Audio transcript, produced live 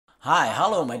Hi,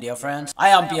 hello my dear friends. I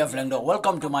am PF Lyndon.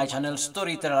 Welcome to my channel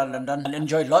Storyteller London. And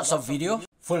enjoy lots of video,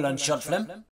 full and short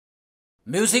film,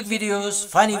 music videos,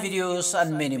 funny videos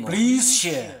and many more. Please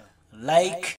share,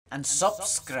 like and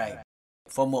subscribe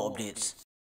for more updates.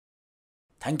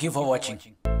 Thank you for watching.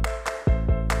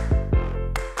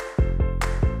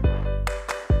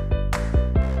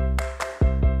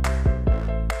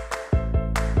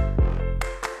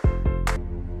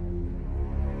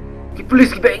 Polis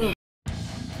ke ni?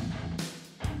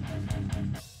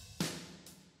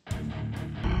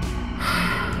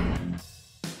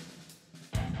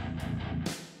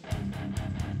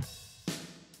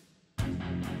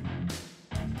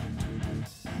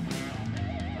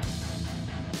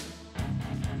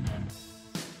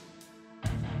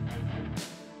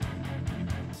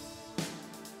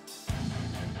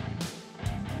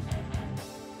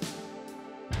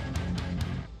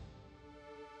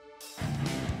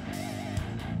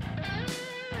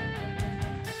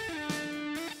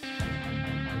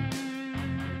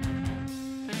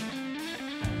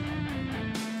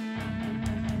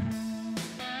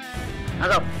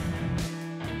 Agak.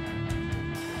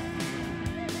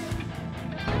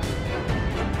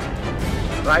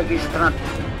 Right is front.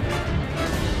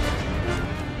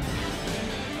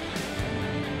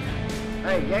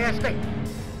 Hey, yeah, stay.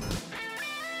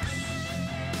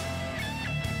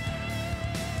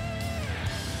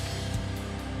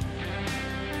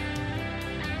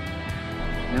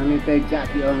 Yang ni terjak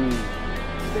yang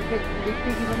dekat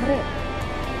di mana?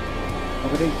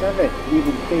 Apa dia sahabat? Dia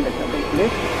bukti dah sampai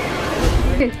polis.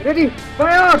 Ready,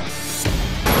 fire!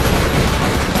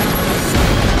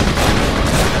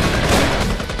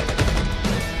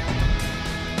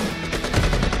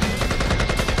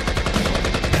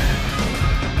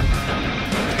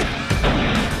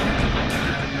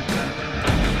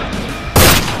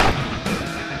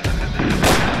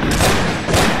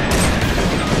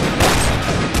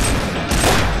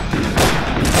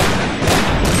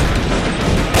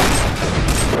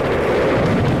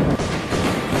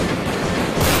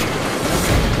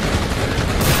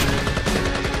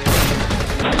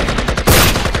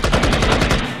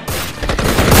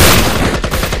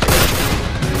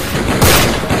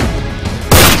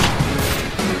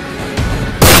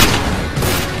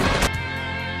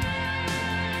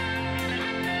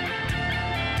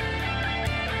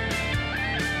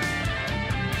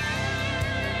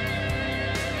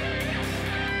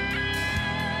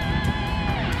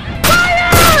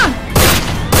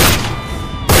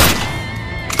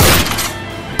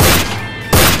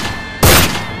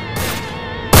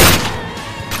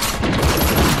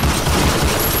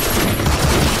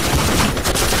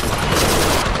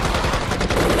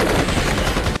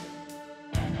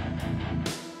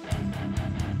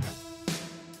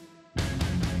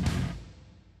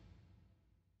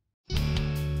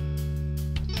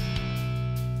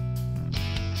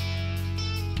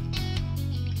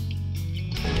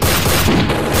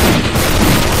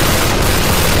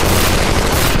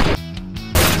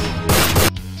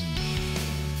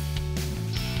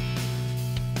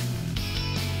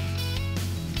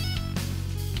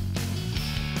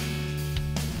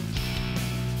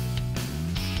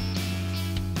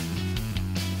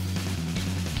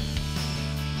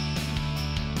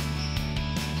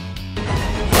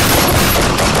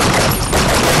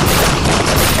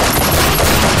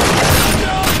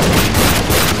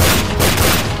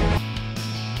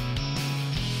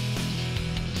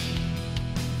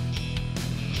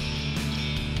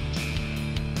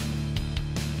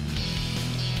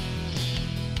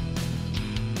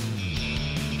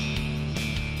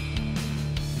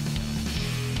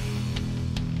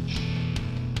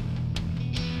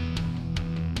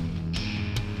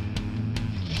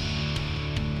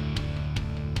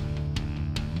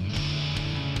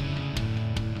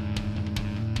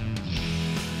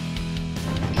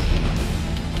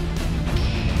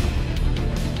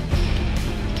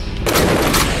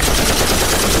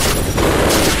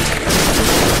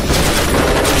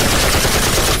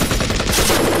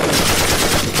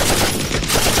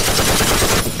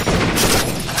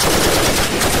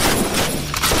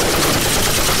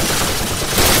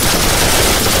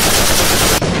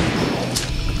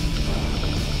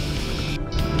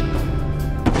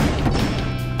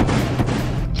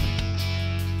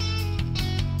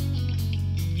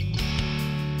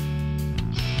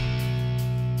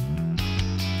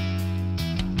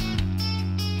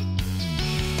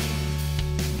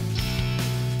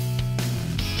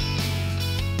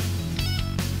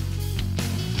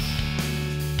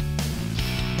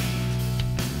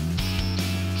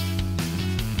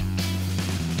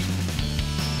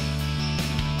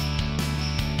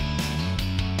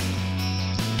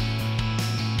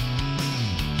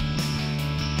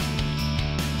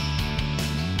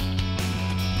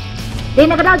 Dia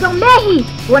nak kena jauh mehi.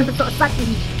 Tuan petok sat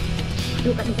ini.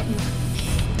 Aduh kat ni.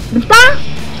 Bentar.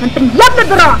 Dan pendiam le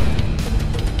berok.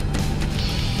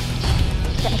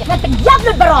 Dan pendiam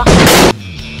le berok.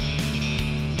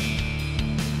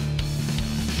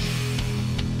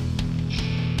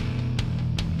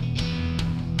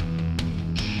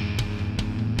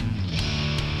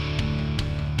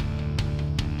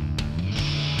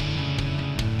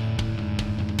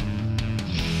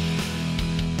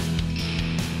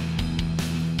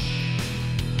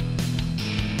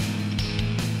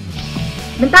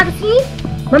 Bentar ke sini,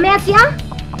 Mafia,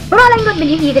 berapa lagi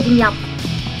beli ke dinyap?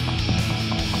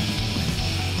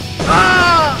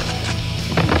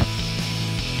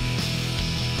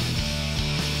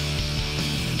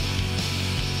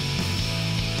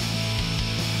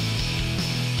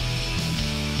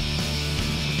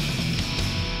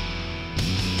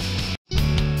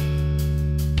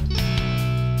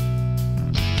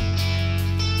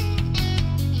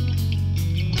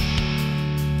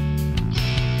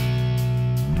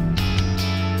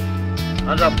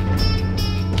 Azam.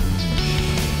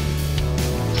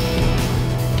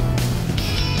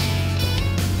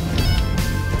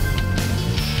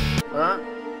 Ha?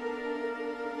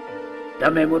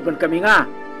 Damai mood pun kami nga.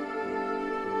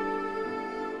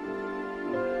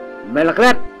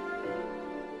 Melaklet.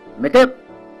 Metip.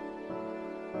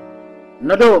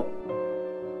 Nado.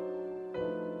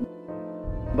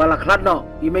 Balaklat no,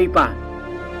 imay pa.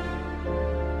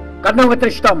 Kadno nga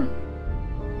tristom.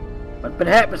 Ban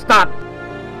penhek pestat.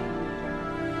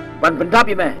 Ban pendap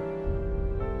ya meh.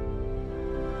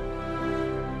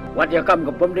 Wat ya kam ke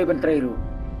pemri bentrai ru.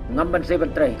 Ngamban saya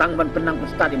bentrai. Tang ban penang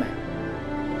pestat ya meh.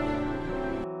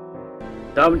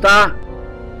 Tahu entah.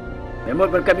 Memut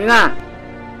ban kami nga.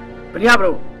 Peniap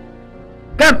ru.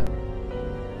 Kem.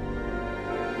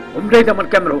 Pemri taman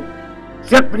kem ru.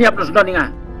 Siap peniap lu sudah ninga.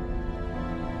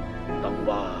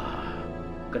 Tangba.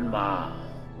 Kenma.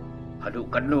 Aduk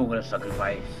kanu ngala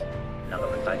sacrifice. Nak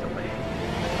bertanya meh.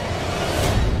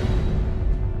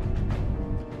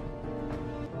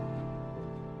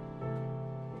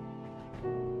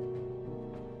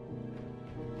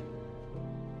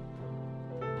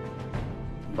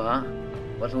 Ba,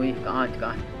 wasui kahan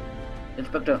ka.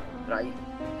 Inspector, Rai.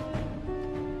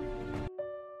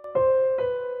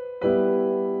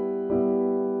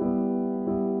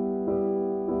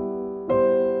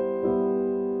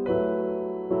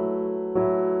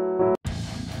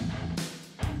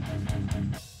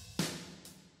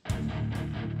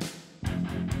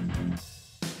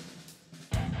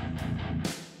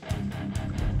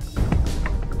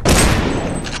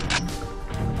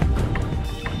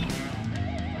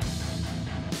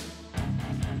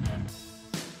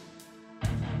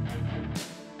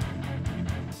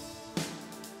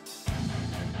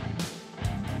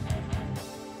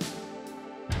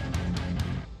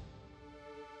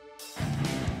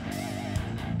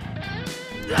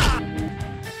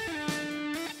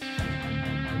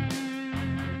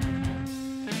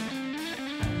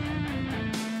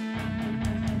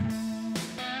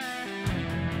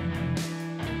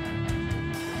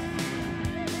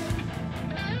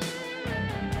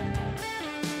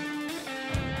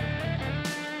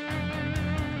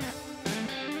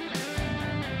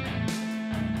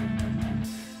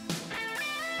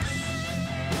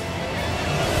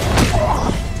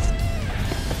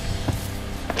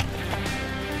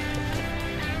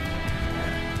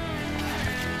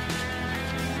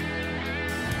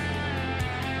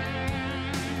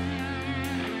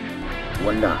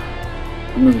 Wanda,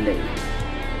 menilai.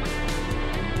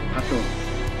 Atau,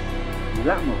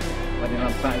 gila mo pada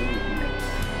lampai ini.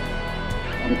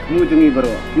 Ang kemujungi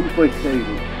baru, jumpai saya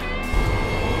ini.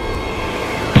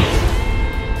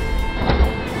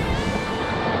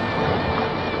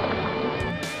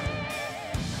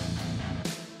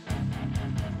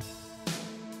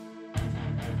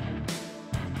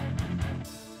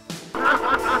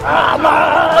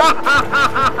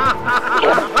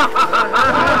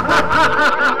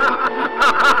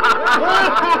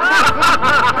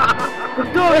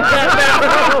 Betul,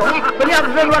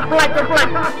 beliau buat pelan.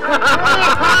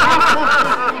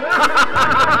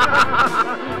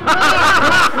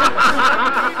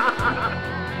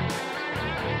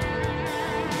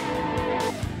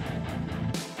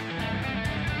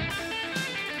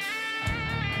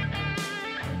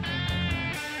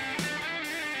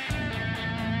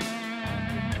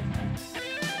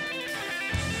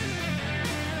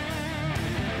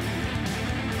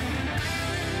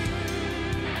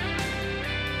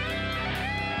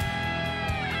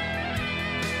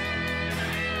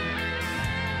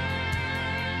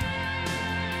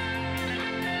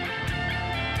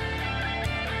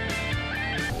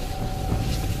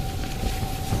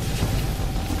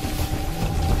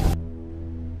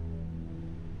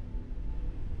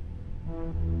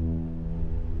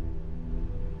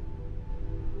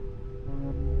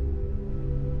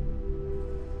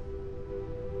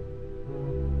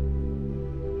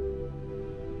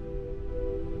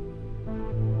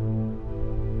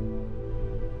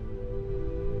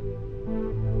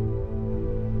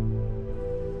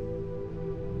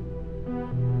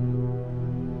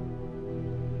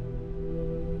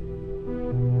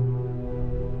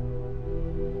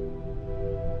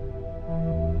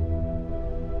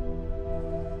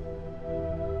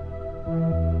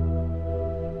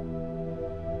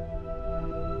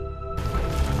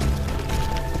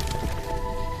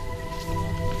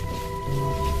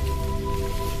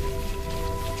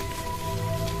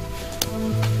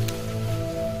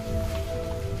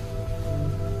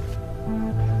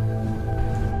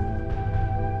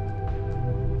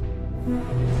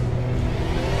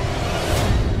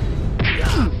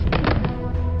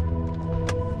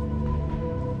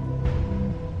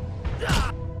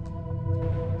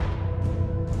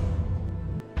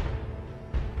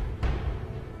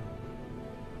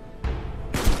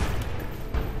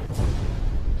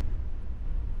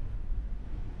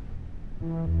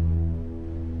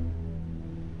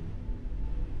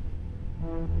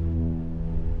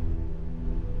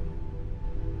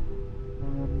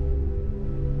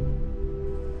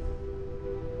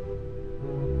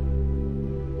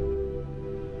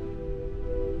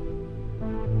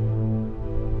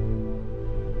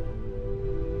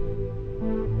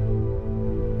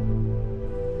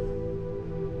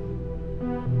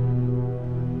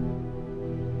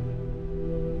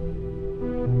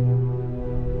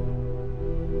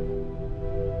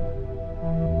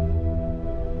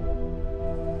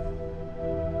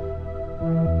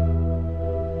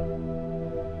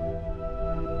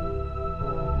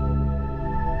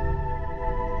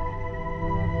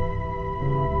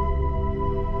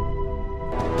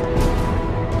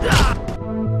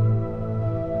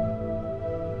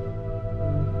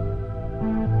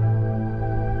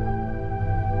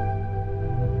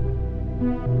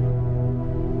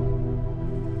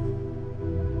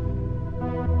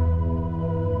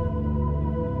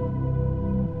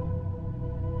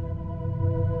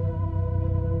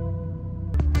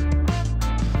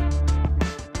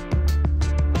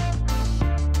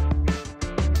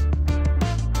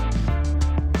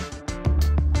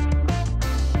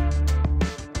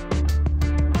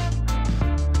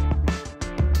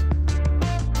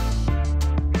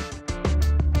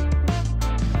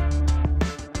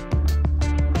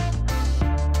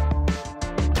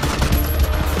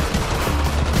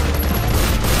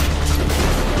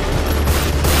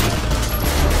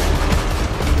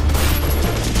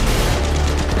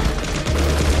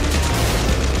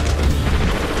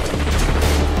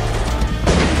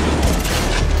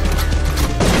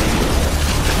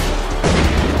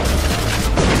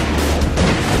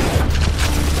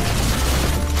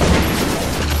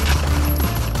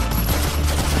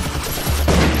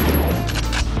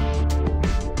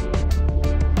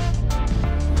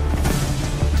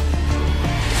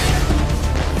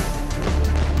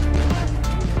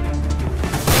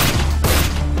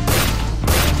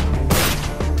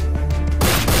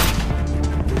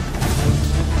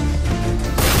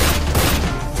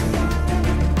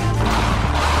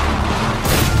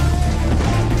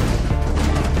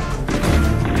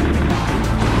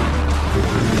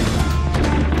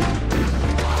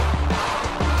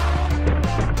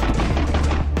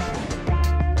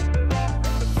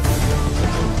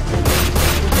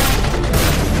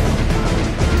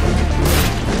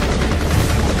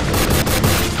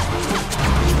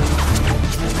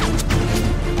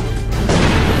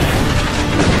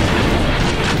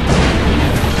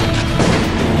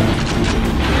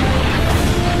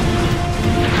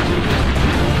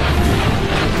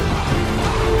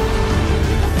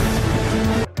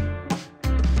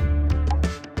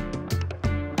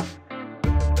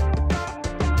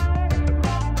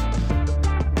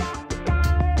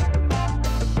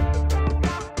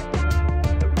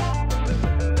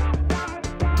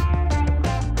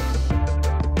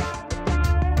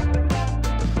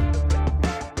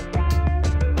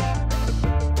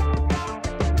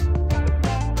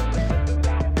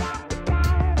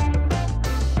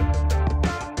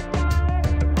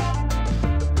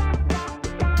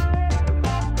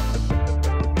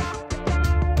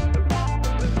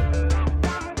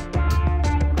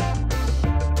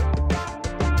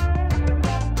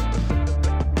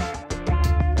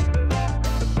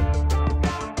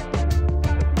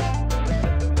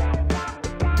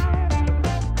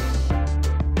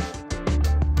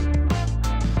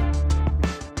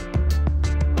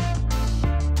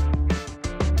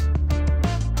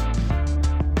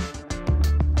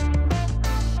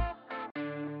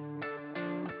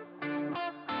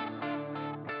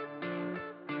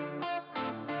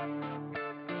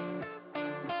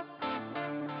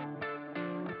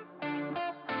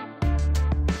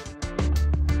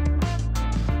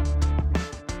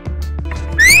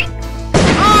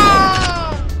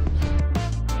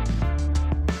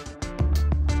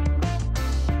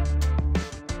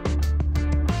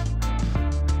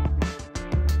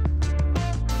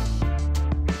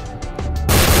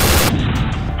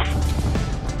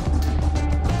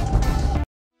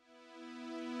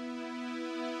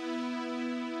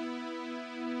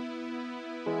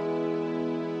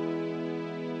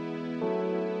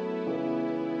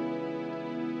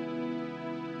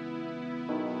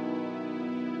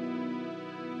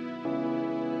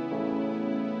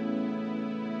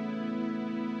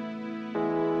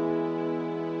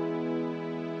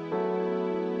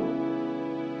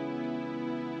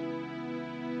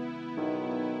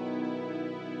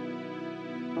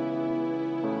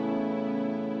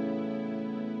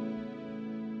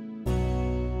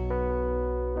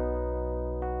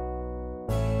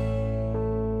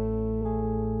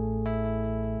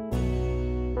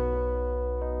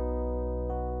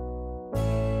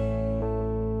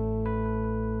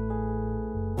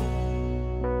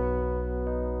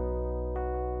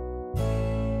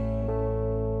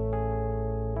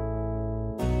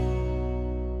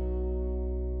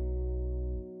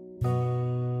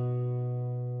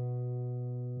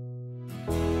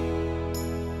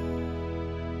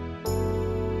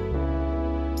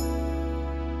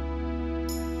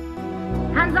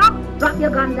 Drop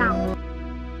your gun down.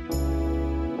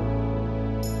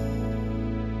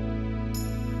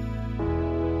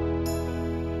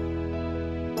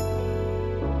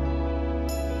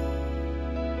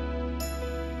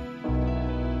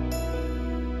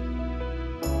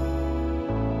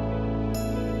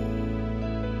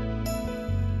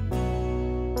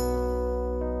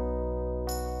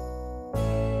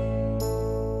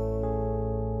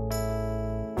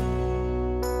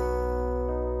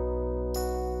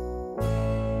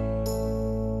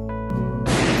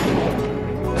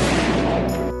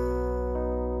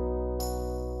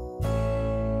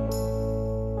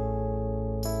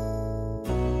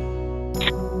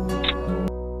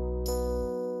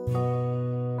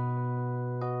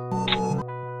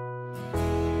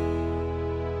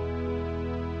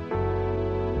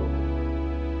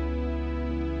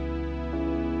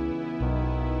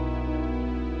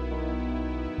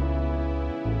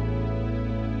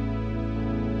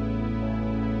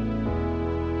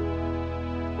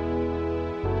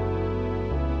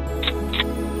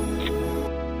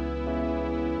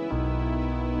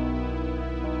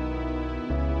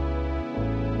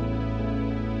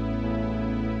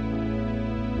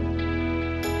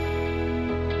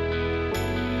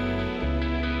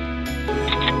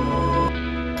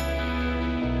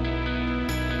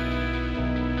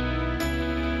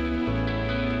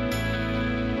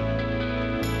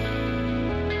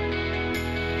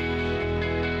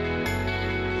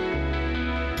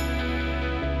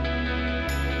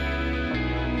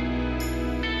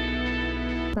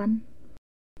 Ban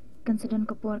kan sedang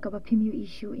kepor ka ba phim yu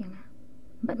issue yang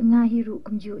bat nga hiru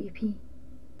kumju ipi.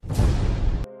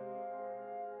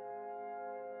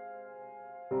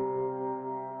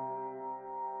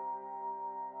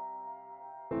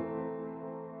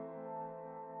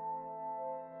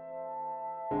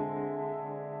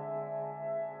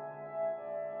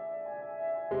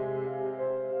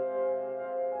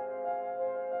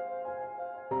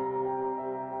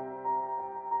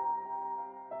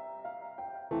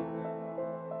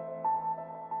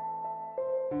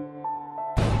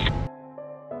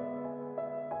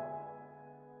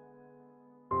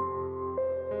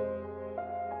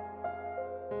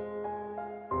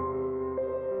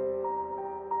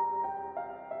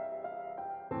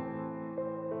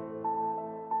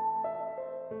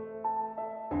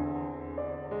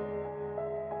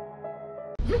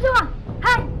 Jujur!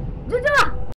 Hai! Jujur!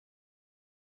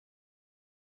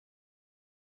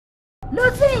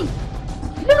 Lucy!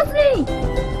 Lucy!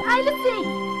 Hai Lucy!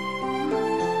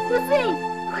 Lucy!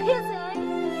 Khuya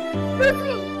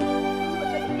Lucy!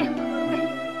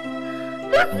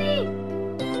 Lucy!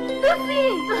 Lucy!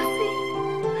 Lucy!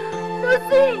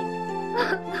 Lucy!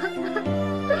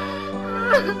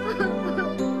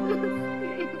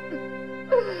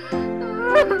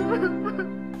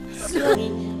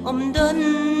 Om don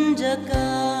jaga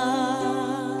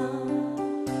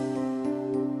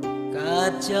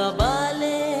kaca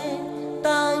bale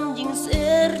tangjing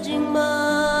serjing ma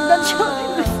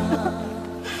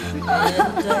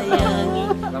kayangi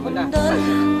don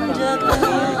jaga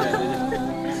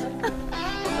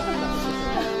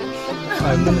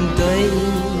Muntai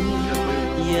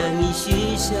yang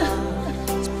sisa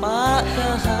cepat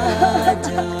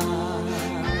haja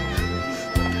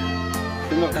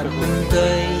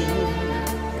Muntai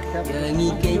yang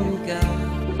ikenka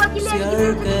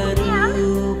siarkan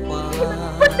rupa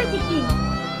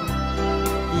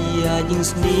Ia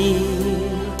jingsni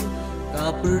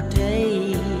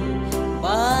kapertai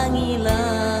pangi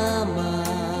lama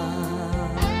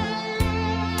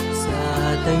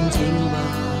Satang jingba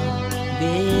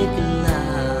bekla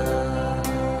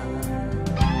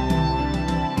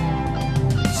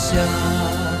Sa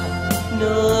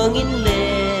nongin le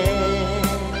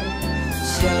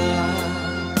Sa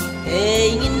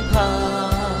ingin pa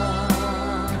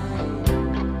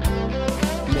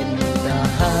Menda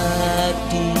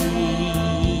hati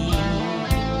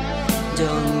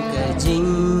Jong ka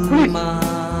jingma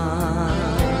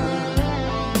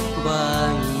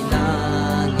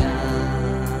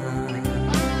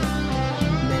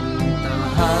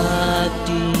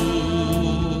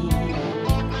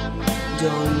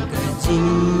Don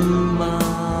kajingma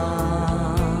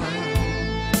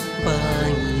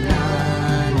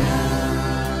pangilana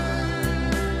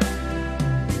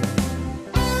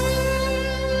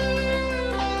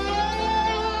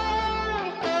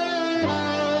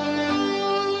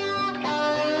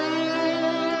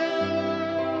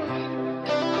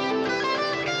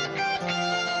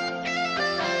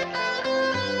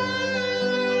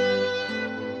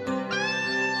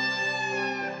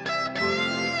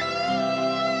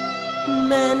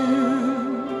Men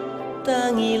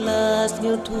tangilas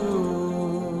nyoto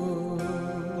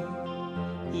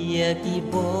ya ki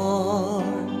bor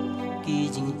ki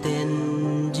jing ten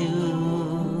ju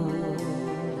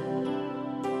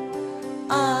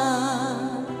a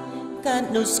kan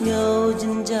nos ngau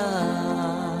jin ja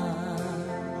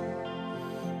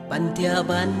ban tia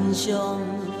ban shom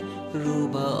ru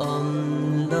ba om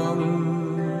long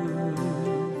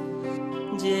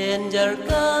jen jar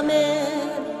kame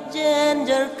jen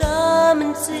jar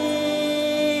kamen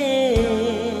sim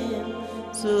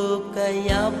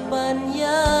supaya ban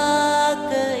ya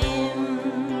keim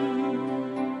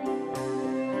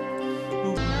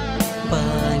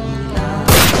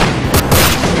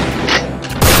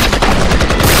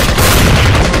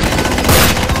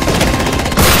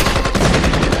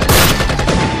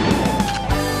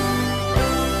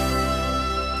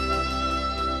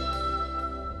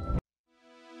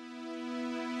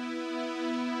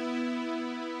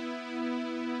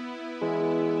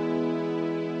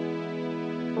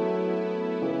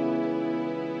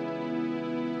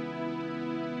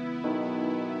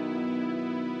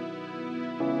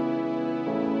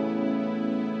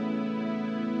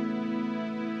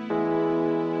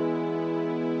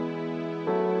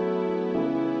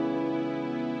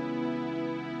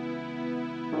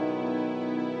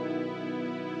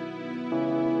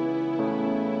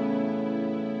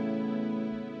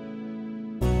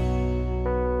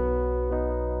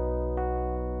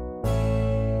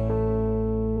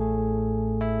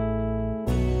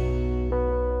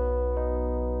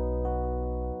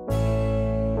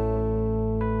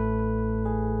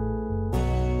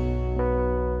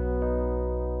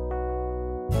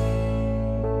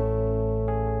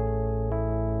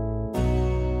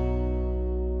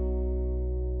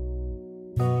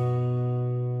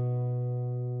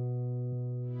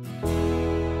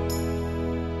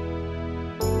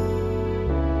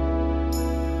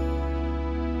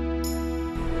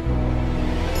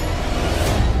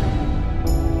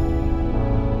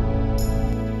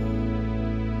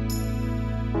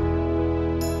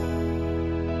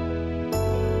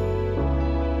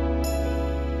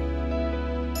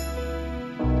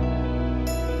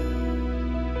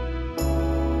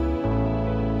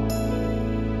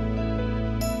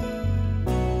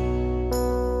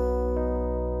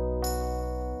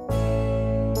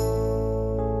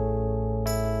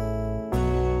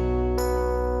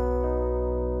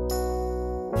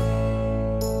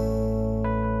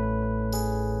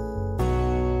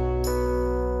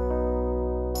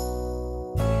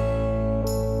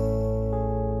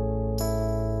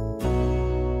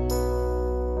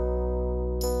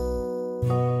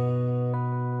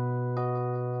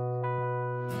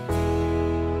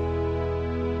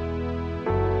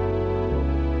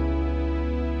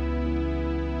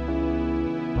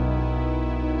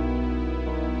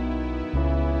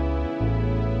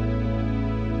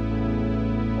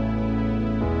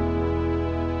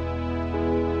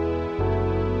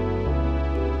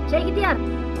Cek ikhtiar.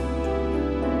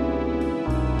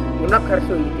 Nak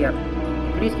karso ikhtiar.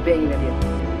 Please kita ingin dia.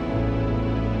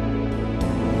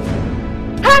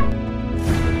 Hat!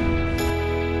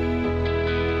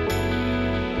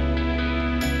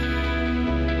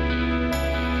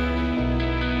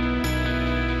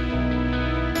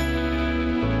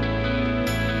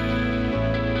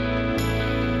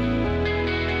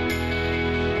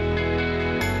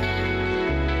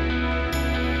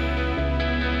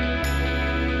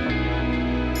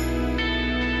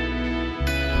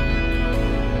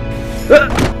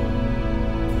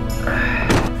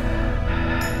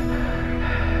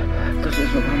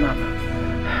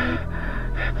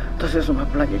 Entonces eso va a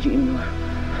playa Jim.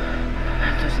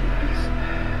 Entonces please.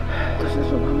 Entonces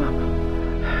eso va a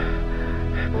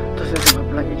Entonces eso va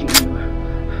a playa Jim.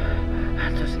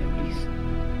 Entonces please.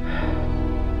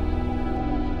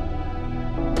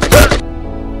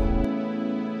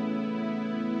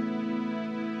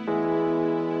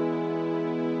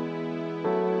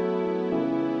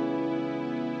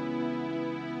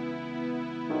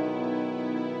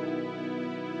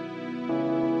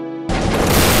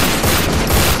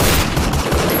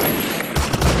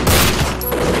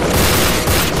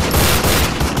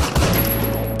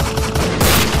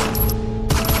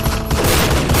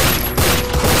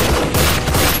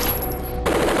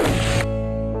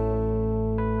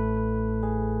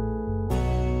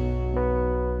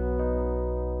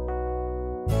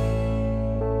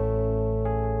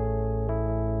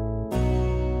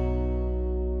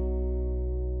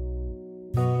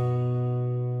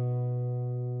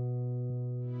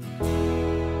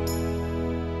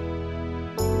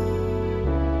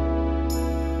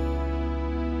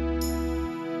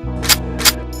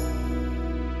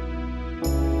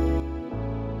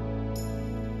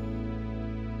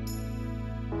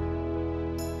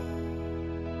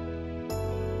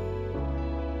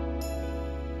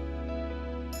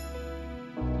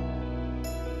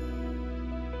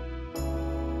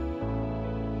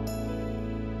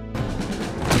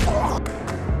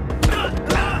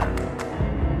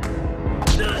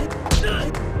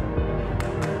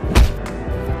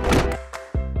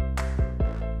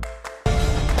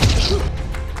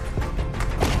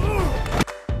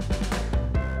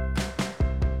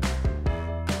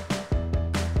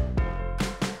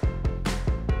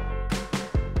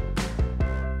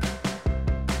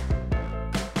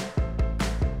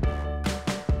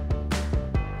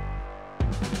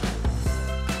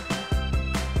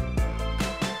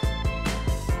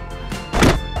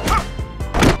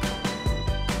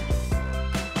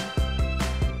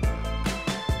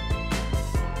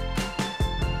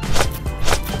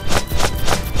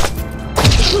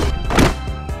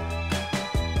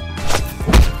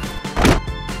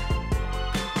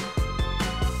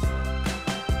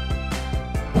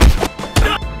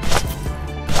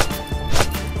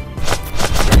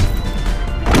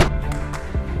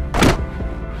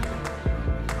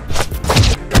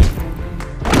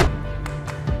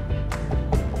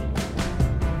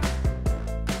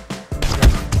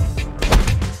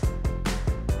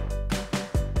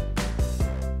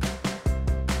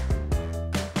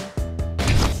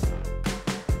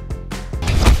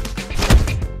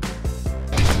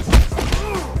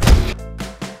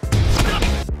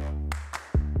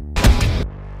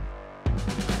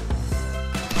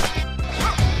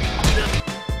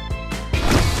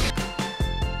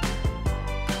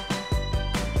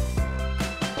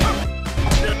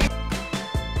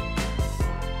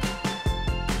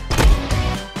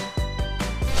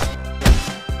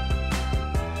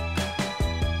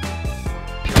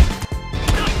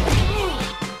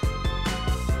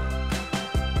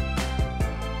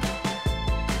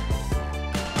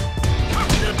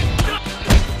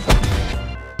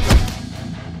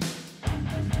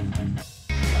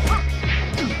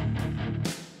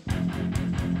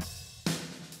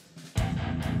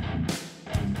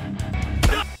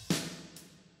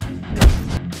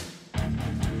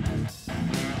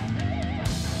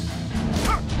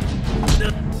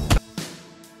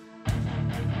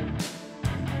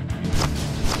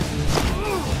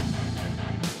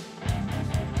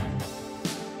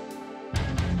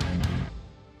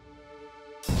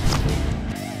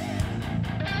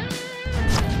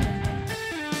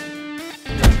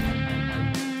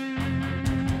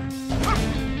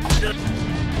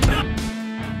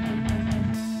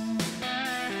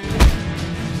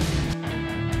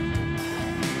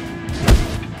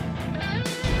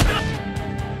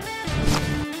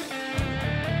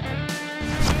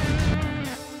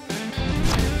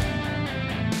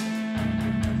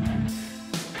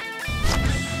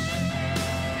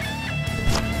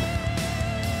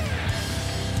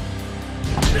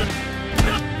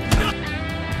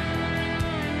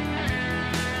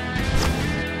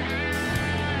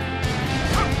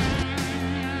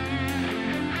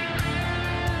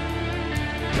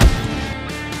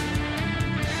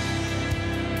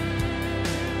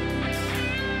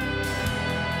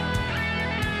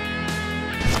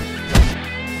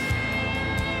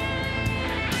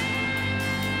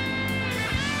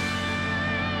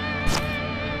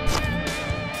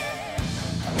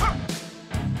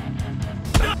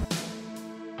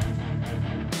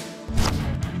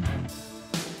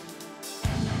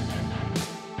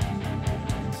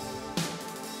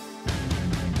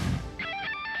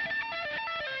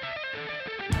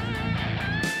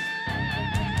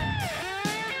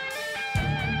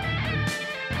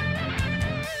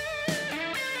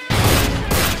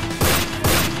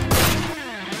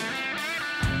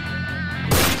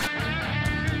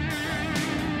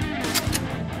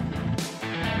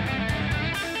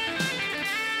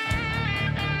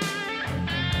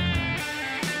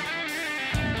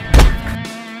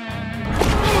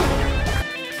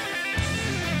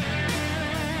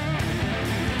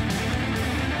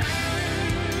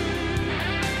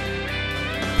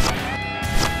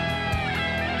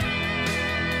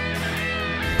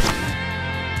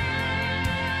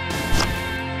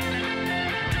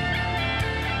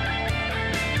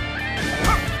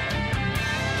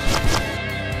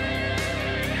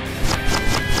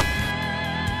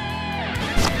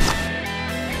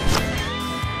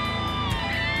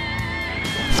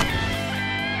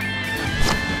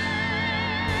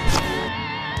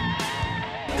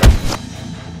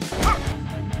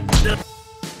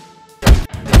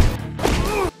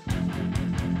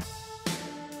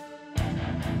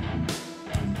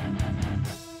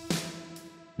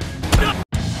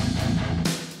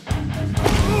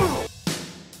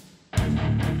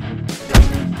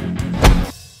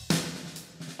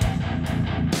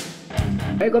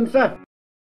 Hãy comme ça.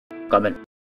 Comment?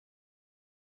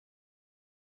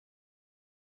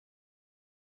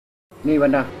 Ni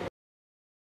Wanda.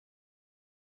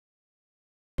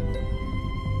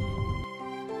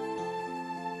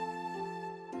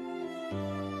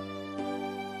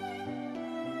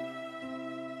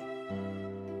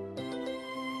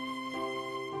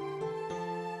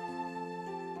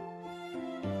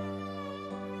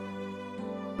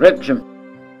 Break Jim.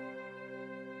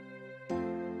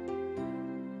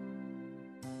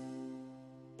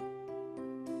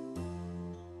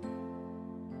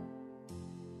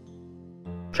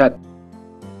 Check.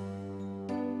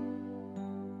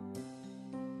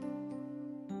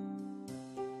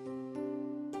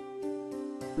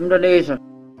 Indonesia.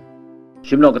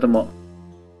 Simno ketemu.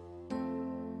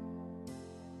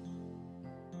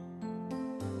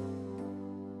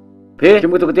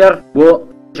 Jemput itu ketiar, bu,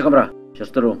 si kamera,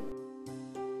 seteru.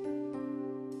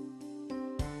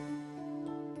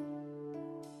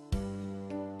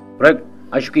 Break,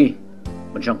 Aishuki,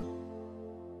 bencang.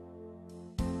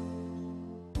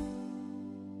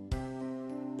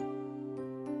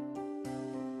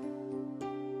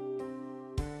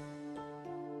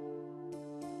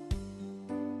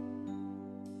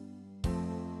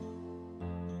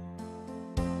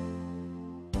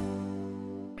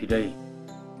 Pidai,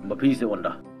 Mafia se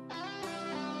wanda.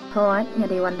 Thôi, nhà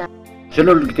đi wanda.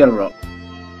 Channel kita bro.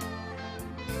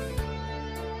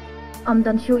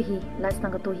 Dan shui, last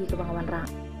tangga tuhi ke bang wanda.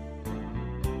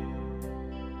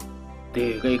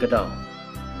 Te kai kadau,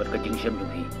 berkajing siam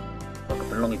juhi. Baka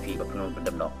pelong ipi, baka pelong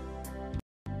pendam no.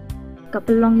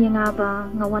 Kapelong yang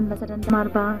apa, ngawan bahasa dan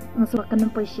marba, ngasuakan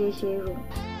nempai she-sheru.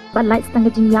 Bat light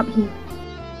tangga jingyap hi.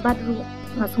 Bat ru,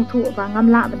 ngasung tu ba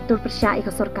ngamla bentur persyai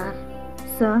ke sorkar.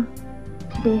 Sir,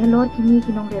 de helor kini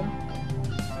kinong rem.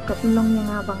 Kapulong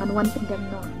yang bangan wan pendem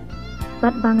no.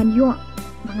 Bat bangan yo,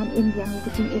 bangan im yang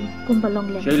kecing im kumbalong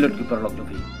lem. Shailor ki parlok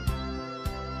jofi.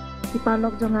 Ki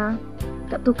parlok jonga,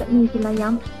 kat tu kat ni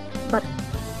kilayam, bat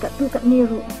kat tu kat ni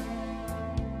ru.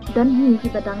 Dan hi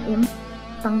ki badang im,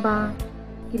 tang ba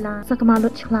kila sa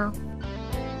kamalot chklaw.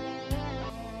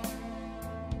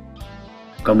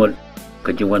 Kamu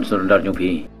kecing wan surundar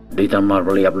jofi. Data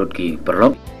marble upload ki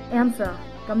parlok. Sir.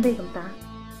 Kambe kamta.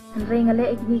 Ang ring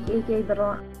ale igni ki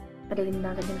baro ada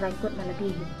na kadin rangkut na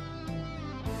lagi.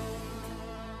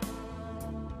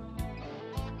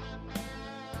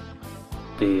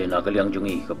 Te nakal yang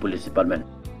jungi ke police department.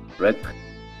 Rek.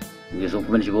 Ni sung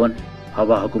kumen sibon.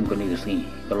 Haba hukum kani kesni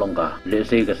kalongka.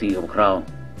 Lese kasi ke kraw.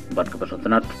 Bat ke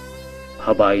pasotanat.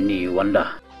 Haba ini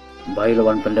wanda. Bai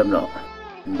lawan pendem no.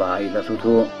 Bai la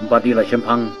sutu. Bati la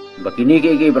sempang. Bakini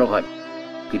ke berokat.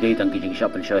 Kita tangki jing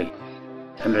siapan syai.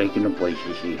 Henry kinu poi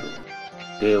si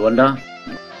te wanda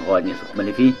wanya suk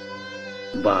manifi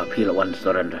ba phil wan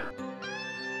surrender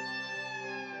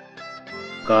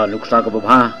ka luksa ka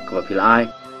bha ka phil ai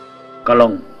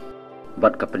kalong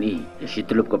bat ka pani si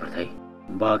tulup ka prathai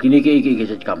ba kini ke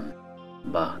kam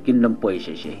ba kinnam poi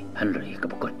si Henry ka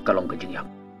bakot kalong ka jingyap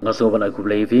ngaso banai ku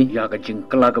leifi ya ka jing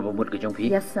kala ka bamut ka jong phi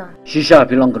Yes sir. shisha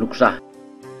philong ka luksa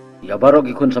ya baro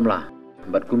ki kun samla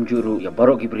bat kum juru ya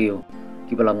baro ki brio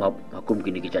ki balangap hukum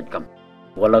kini ki kam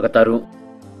wala kataru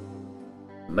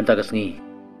mentagasngi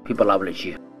pi palable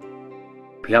chi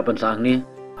pihapan sang ni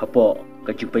hapo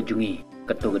kacing pejungi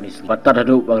katu ganis batar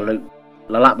hadu bang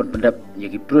lalak ban pendap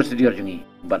yagi prosedur jungi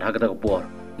bat hakata ko por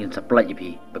ngin supply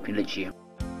pi bapin le chi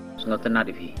sengal tena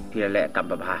di pi lele kam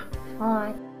ba.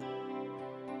 Thôi.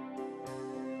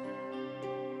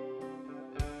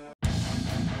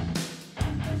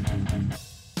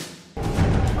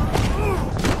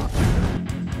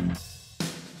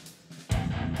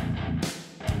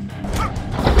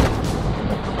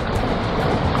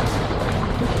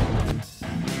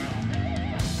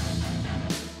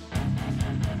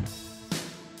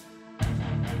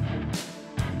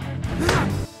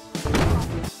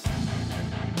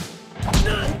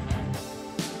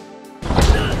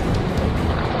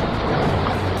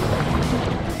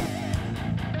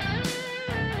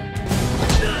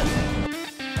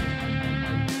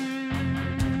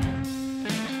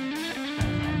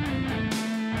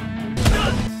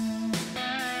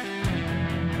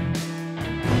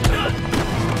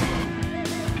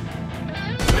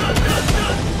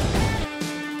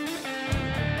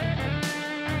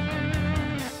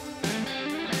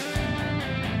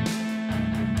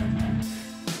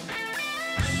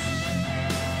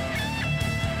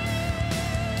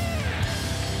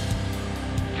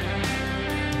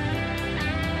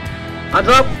 Hands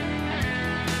up.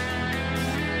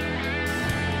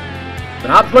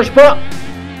 Berhap flush po.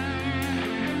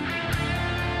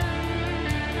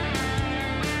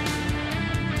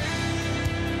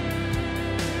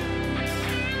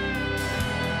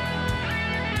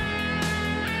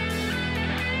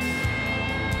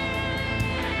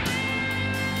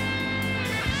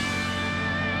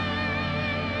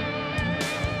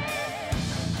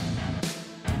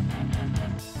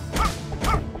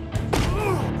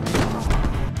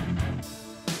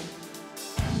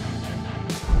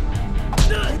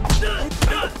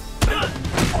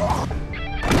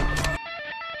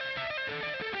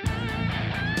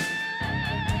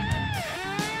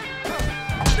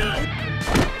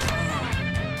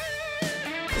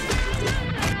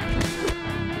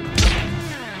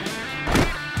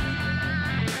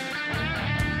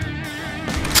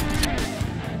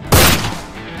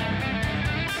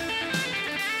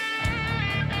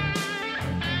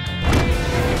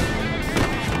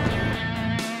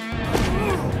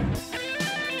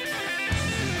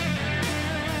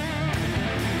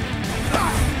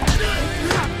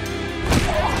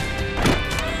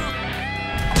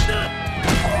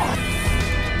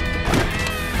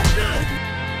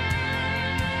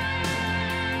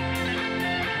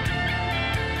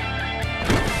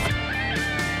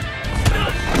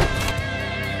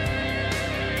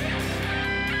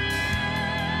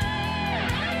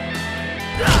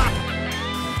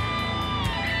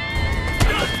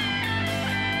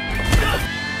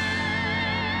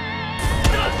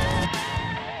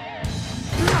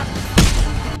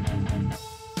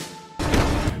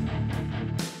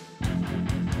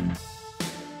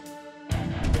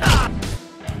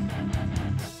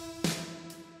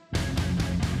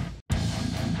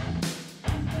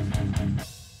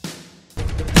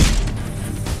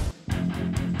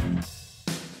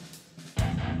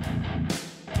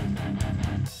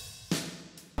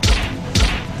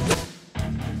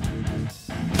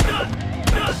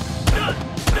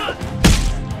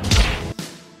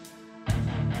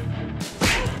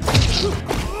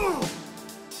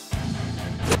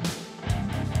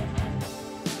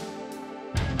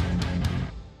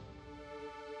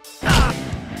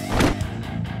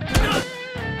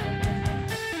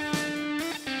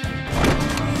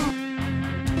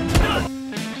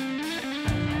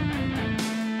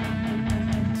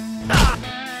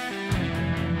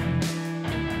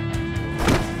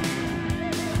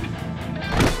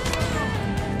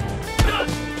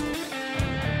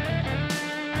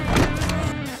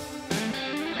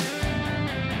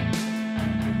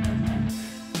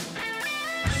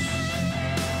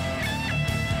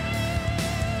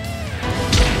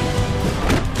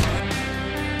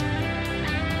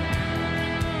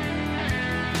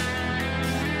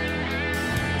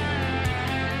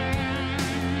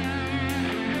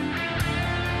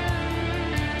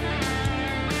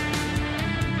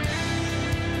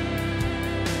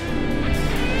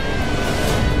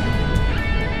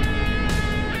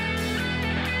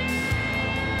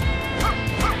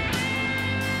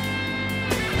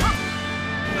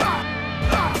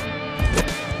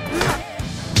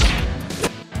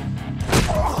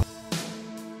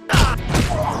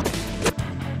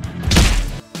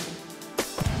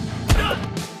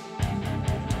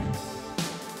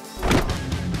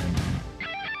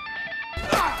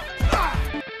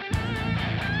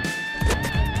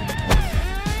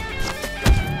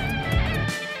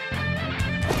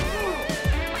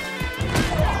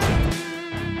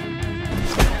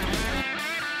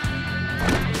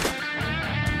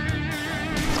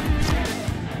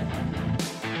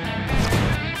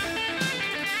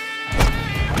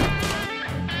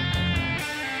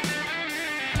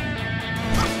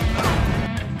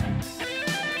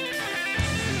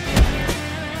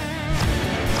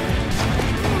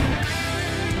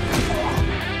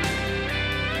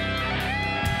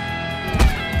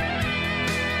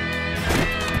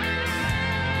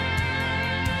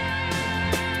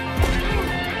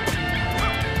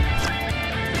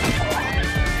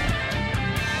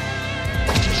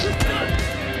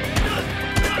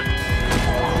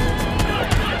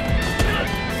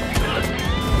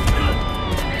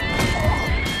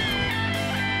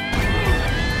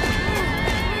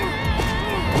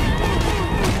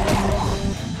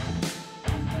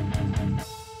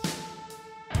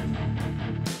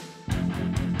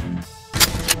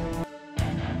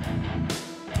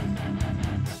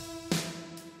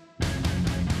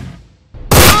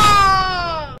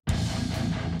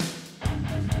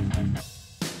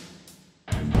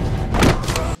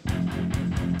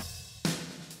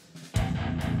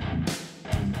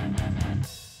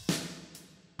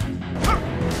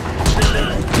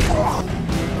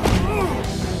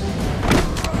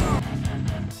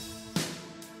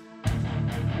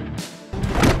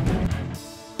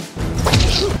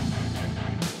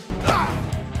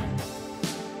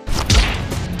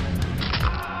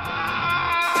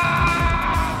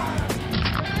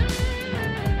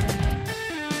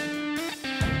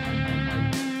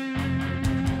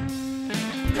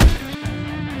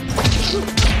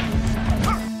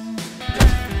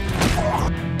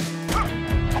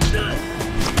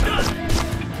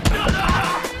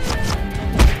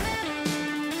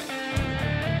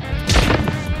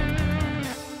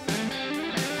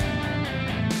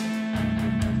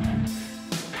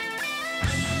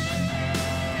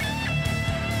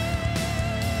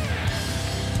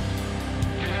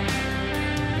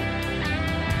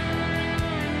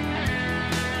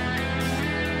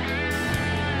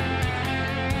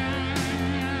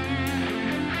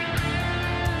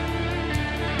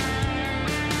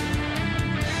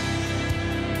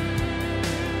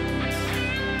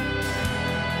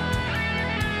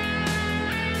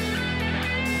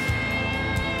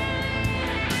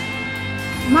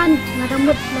 Man,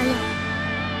 ngadamut lala.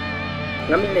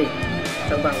 Ngamile,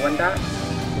 terbang Wanda,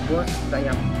 bos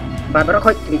gayam. Barbara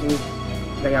khoi kini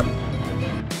gayam.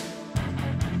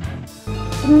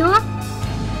 No,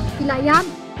 kilayam,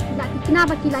 tidak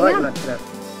kenapa Oi, kilayam. benar.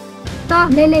 Toh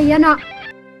lele ya nak.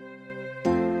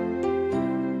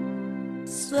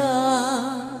 Sa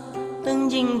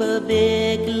tangjing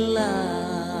berbekla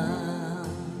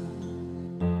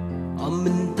Om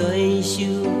mentoi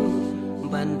shu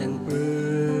bandang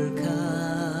berka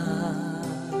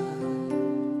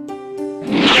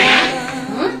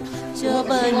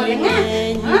Coba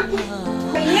nyanyi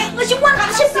Nó chỉ quan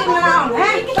cả xếp nào,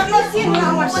 các nó xiên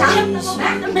nào mà sáng.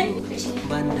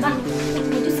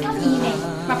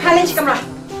 Mà pha lên chỉ cầm rồi,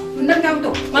 nâng cao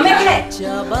tụ, mà mẹ cái này.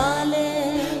 Coba le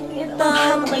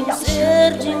tangjing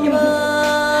serjimba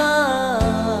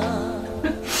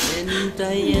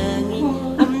Entayangi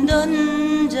amdon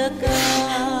jaga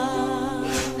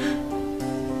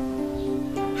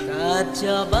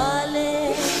Kaca bale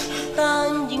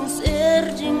tangjing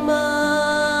serjimba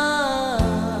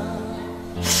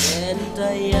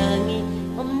Entayangi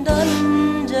amdon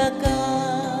jaga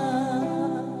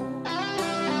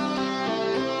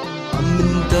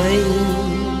Amentai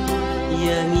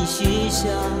yang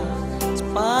sisa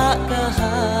cepat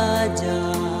kahaja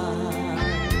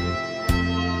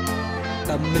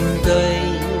Kamentai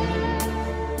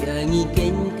yang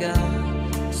ikenka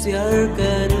siar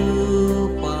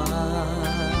kerupa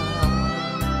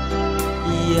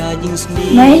Ia jing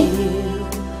sendiri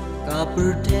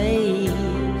kaperdei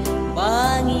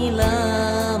bangi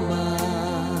lama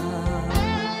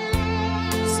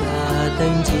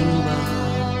Sadang jingba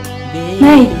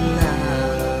bela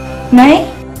Này,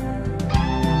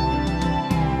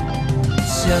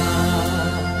 Sa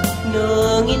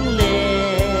nongin le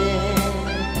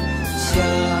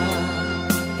Sa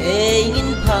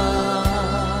ingin pa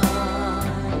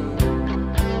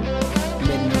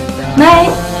này,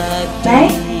 Này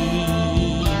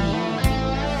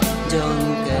Dong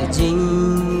ka jing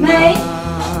này.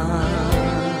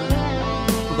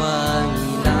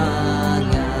 Bangi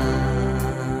langa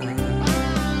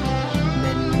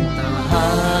Menta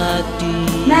hati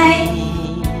Này.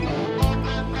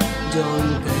 Dong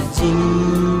ka jing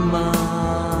ma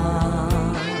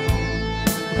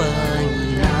Bangi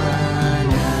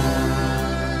langa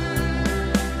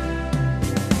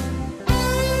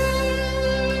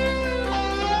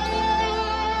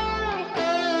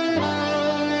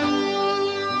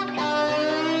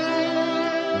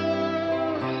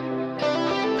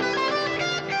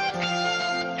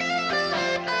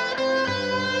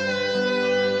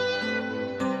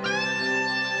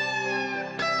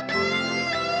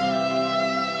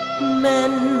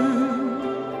Men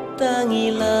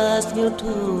tangilas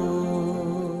nyoto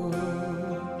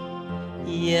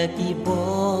Ya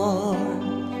kibor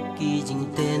kijing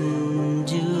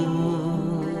tenju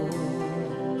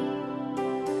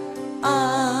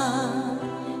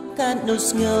Kan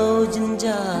nus ngau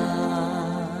jenja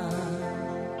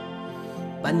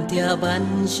Pantia ban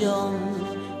shong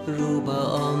ruba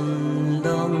om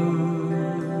long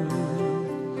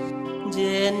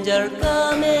Jenjar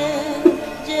kame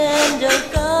Jenjar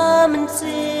kamen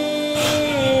si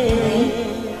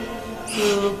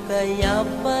Sukaya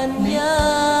panya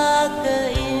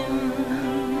keim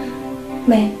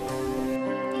Mẹ.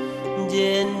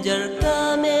 Jenjar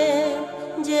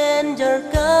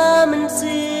kamen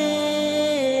si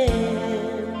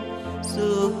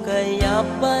Sukaya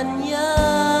panya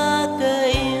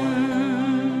keim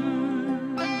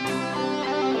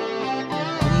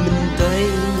Mentai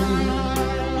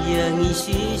yang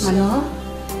isi Ano?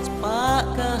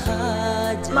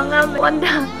 Mga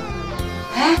Wanda.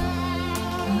 Hả?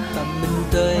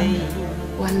 Kamentai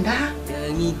Wanda?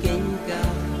 yang ikenka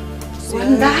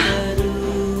Wanda?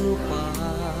 serupa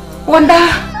Wanda?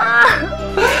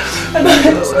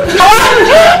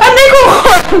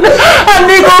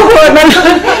 Ani ko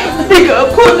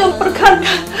khôn ng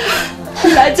perkara.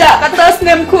 Belajar kata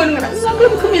senem kun ngerasa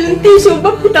kun kemiling tisu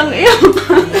bab pitang em.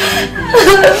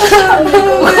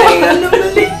 Ano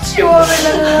beli cium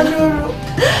na dulu.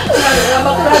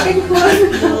 Abang lagi kun.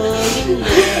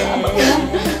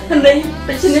 Andai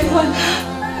pesini kun.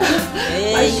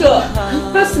 Aisyo,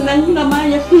 pas nang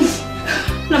namanya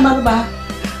nama ba.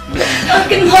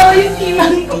 Akin hoy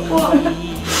timan ko po.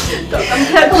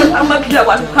 Kampihan ko ang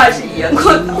maglawan pasiya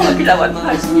ko, ang maglawan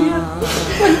pasiya.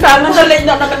 Mantangan na lang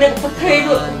na nakanagpatay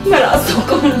ko, nalaso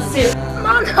ko ng siya.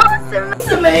 Mano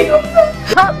Samay ko.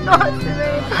 Mano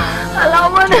Alam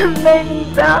mo na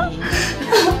menta.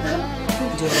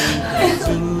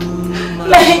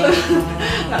 Mày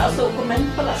ngã sụp của mình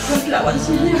phải là quan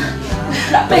sinh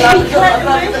là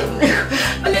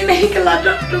mày cái là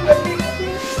rất rất là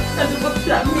được bậc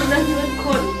làm như là như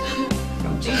con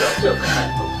chỉ có được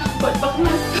bậc bậc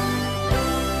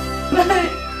này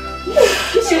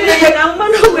xin hãy ăn mà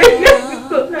nó quên.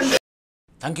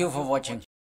 Thank you for watching.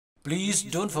 Please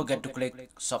don't forget to click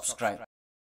subscribe.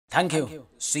 Thank you.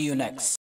 See you next.